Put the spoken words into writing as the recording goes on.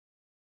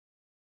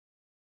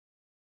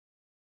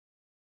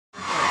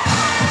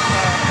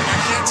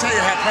can't tell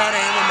you how proud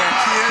I am of my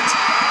kids.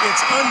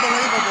 It's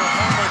unbelievable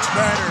how much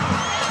better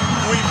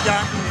we've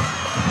gotten,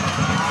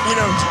 you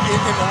know, in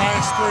the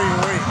last 3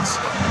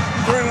 weeks.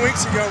 3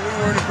 weeks ago, we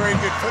weren't a very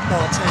good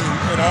football team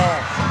at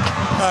all.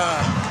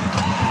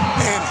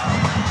 And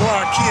boy,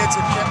 our kids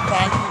have kept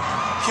fighting,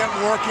 kept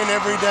working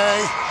every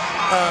day.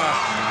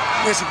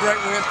 It's a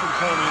great win for the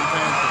Permian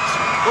Panthers.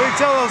 What do you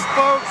tell those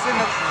folks and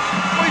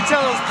what do you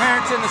tell those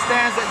parents in the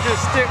stands that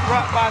just stick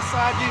right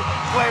beside you,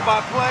 play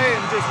by play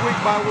and just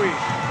week by week?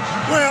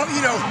 Well,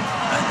 you know,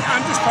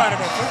 I'm just proud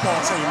of our football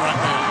team right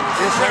now.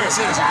 Yes, like I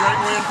said, it's a great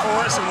win for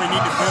us, and we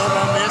need to build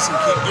on this and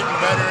keep getting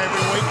better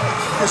every week.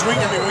 Because we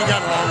got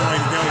a long way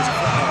to go as a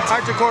football team.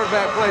 How'd your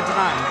quarterback play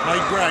tonight?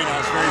 Played great. I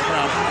was very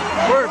proud of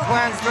him. What are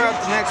plans throughout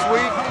the next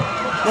week?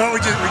 Well, we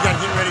got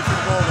to get ready for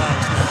the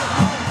Bulldogs now.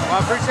 Well,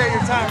 I appreciate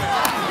your time.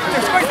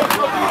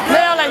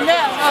 Nail and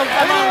nail. Oh,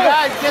 come on,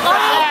 guys, get the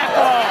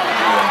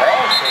tackle.